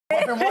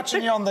I've been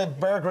watching you on the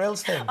Bear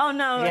Grylls thing. Oh,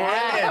 no.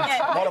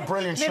 Brilliant. What a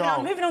brilliant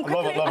show. Moving on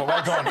quickly. Love it.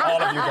 Well done,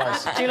 all of you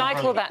guys. Do you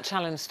like all that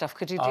challenge stuff?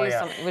 Could you do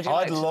something? Would you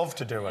I'd love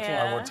to do it.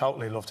 Yeah. I would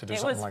totally love to do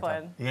something like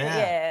fun. that.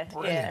 Yeah.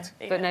 Brilliant.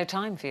 But no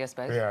time for you, I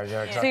suppose. Yeah,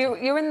 exactly. So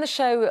you're in the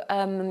show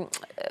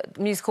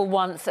musical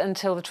once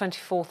until the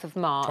 24th of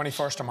March.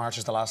 21st of March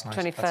is the last night.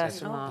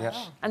 21st of March.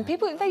 Yeah. And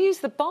people, they use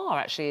the bar,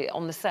 actually,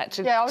 on the set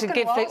to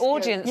give the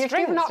audience drinks.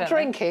 You're not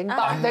drinking,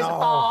 but there's a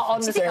bar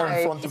on the there in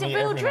stage. front of Is me it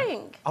real every night.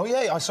 drink? Oh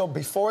yeah, so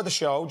before the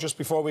show, just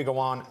before we go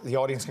on, the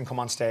audience can come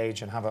on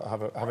stage and have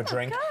a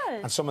drink, God.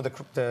 and some of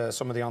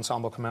the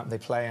ensemble come out and they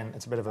play, and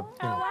it's a bit of a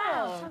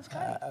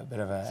a bit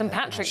of a St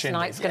Patrick's shindig.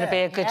 night's going to be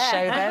a good show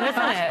then,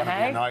 isn't it?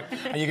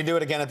 Hey? And you can do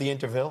it again at the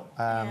Interville.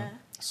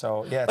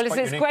 So yeah, Well, quite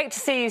it's unique. great to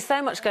see you. So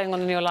much going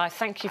on in your life.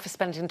 Thank you for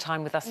spending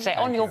time with us today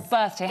on your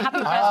birthday. Happy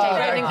birthday,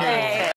 Thank Ronan you. Keating.